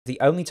the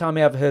only time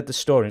I ever heard the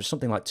story, it was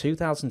something like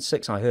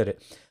 2006, I heard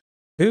it.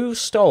 Who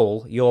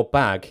stole your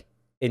bag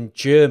in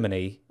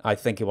Germany, I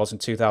think it was in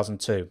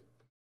 2002?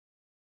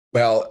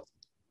 Well,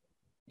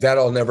 that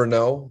I'll never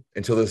know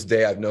until this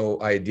day. I have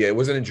no idea. It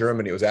wasn't in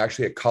Germany. It was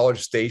actually at College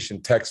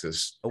Station,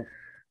 Texas. Oh,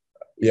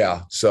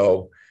 Yeah.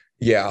 So,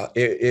 yeah,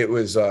 it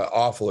was an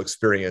awful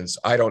experience.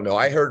 I don't know.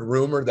 I heard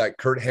rumor that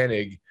Curt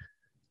Hennig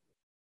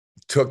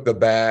took the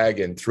bag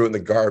and threw it in the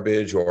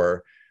garbage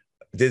or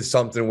did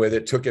something with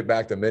it, took it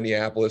back to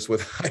Minneapolis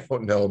with, I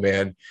don't know,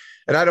 man.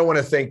 And I don't want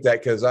to think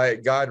that because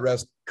God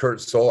rest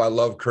Curt's soul. I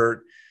love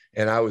Curt.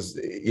 And I was,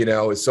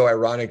 it's so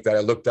ironic that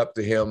I looked up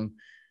to him.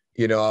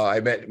 I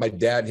met my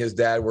dad and his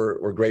dad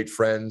were great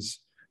friends,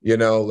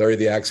 Larry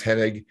the Axe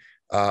Hennig.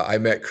 I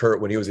met Curt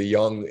when he was a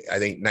young, I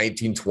think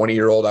 19,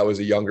 20-year-old. I was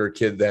a younger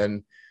kid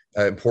then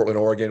in Portland,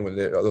 Oregon, when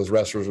those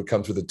wrestlers would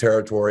come through the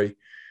territory.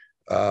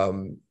 I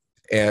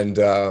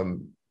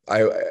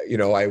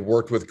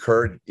worked with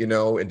Curt, in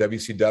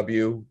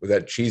WCW with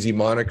that cheesy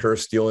moniker,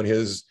 stealing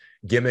his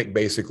gimmick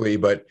basically.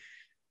 But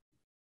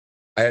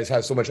I just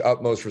have so much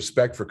utmost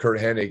respect for Curt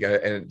Hennig,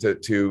 and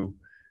to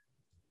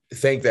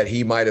think that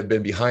he might have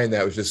been behind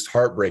that was just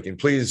heartbreaking.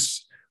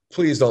 Please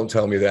don't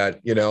tell me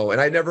that,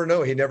 and I never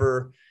know. He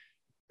never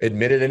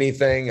admitted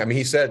anything. I mean,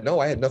 he said, no,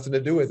 I had nothing to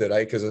do with it.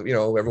 Because,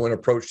 everyone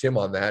approached him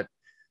on that.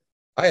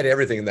 I had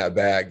everything in that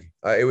bag.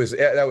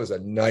 That was a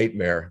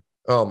nightmare.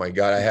 Oh my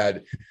God. I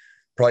had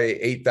probably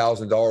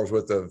 $8,000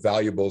 worth of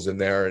valuables in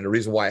there. And the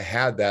reason why I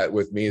had that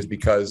with me is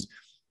because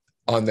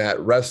on that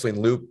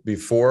wrestling loop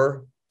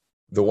before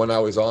the one I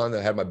was on,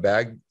 that had my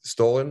bag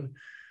stolen.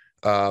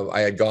 I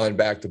had gone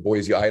back to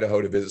Boise,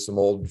 Idaho to visit some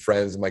old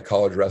friends and my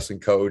college wrestling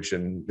coach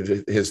and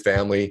his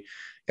family.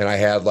 And I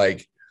had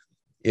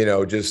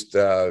just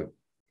a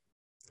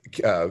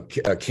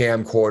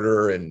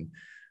camcorder and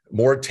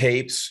more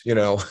tapes,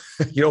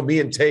 me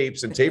and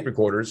tapes and tape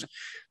recorders.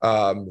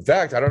 In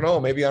fact, I don't know,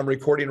 maybe I'm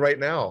recording right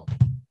now.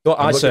 Well,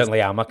 I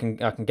certainly am. I can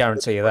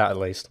guarantee you that at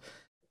least.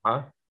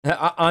 Huh?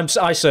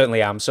 I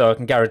certainly am, so I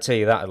can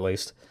guarantee you that at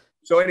least.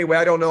 So anyway,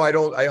 I don't know. I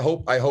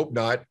hope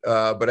not.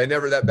 But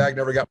that bag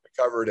never got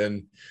recovered.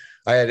 And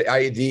I had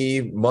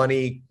ID,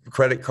 money,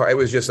 credit card. It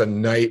was just a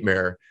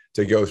nightmare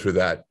to go through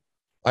that.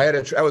 I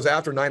was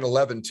after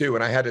 9/11 too.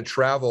 And I had to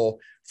travel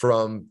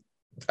from,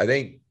 I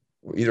think,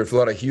 either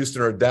flew out of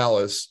Houston or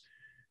Dallas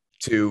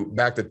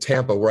back to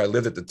Tampa where I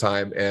lived at the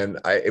time. And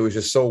it was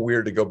just so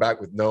weird to go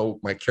back with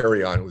my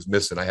carry-on was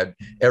missing. I had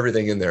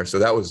everything in there. So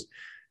that was,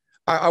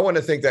 I want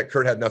to think that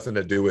Curt had nothing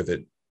to do with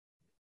it.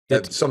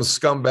 That some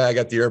scumbag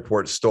at the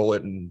airport stole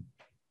it, and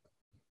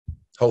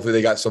hopefully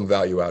they got some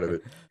value out of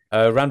it.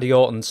 Randy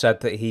Orton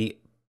said that he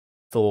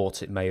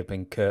thought it may have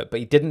been Curt,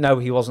 but he didn't know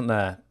he wasn't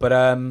there. But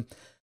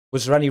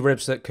was there any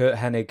ribs that Curt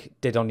Hennig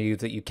did on you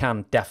that you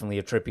can definitely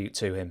attribute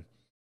to him?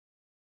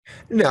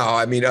 No,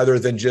 I mean, other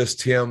than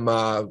just him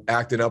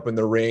acting up in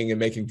the ring and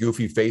making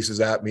goofy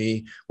faces at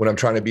me when I'm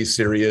trying to be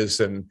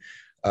serious. And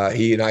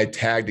he and I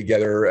tagged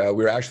together.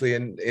 We were actually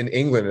in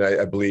England,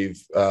 I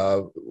believe,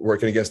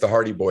 working against the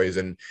Hardy Boys.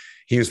 And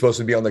he was supposed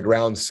to be on the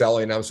ground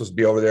selling. I was supposed to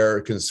be over there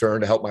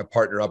concerned to help my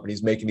partner up. And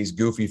he's making these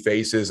goofy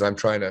faces. And I'm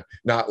trying to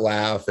not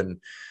laugh. And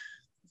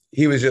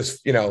he was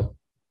just,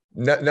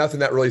 nothing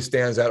that really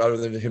stands out other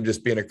than him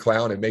just being a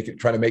clown and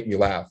trying to make me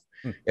laugh.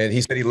 And he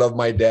said he loved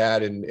my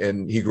dad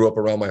and he grew up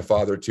around my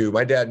father too.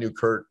 My dad knew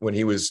Curt when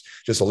he was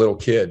just a little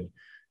kid,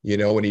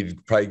 when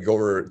he'd probably go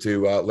over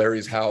to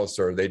Larry's house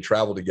or they'd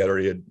travel together.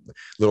 He had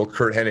little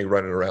Curt Hennig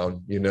running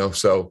around,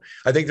 So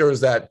I think there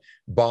was that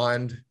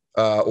bond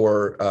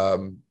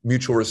or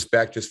mutual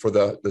respect just for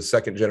the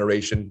second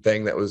generation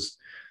thing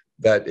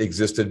that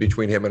existed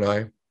between him and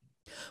I.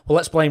 Well,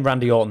 let's blame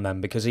Randy Orton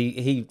then, because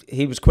he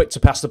was quick to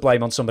pass the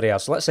blame on somebody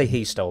else. So let's say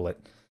he stole it.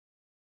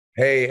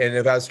 Hey, and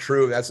if that's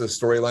true, that's a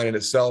storyline in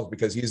itself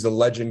because he's the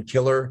legend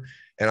killer,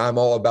 and I'm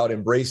all about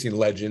embracing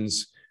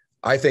legends.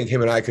 I think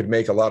him and I could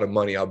make a lot of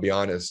money, I'll be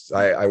honest.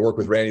 I worked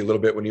with Randy a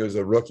little bit when he was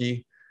a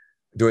rookie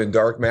doing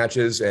dark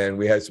matches, and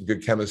we had some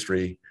good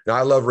chemistry. Now,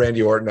 I love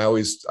Randy Orton.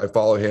 I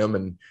follow him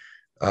and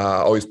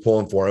always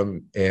pulling for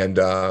him, and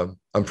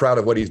I'm proud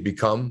of what he's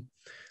become.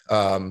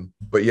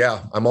 But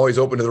yeah, I'm always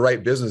open to the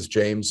right business,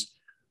 James.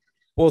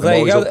 Well, there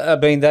you go. I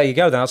mean, there you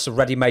go. That's a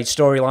ready-made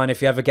storyline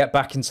if you ever get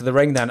back into the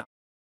ring then.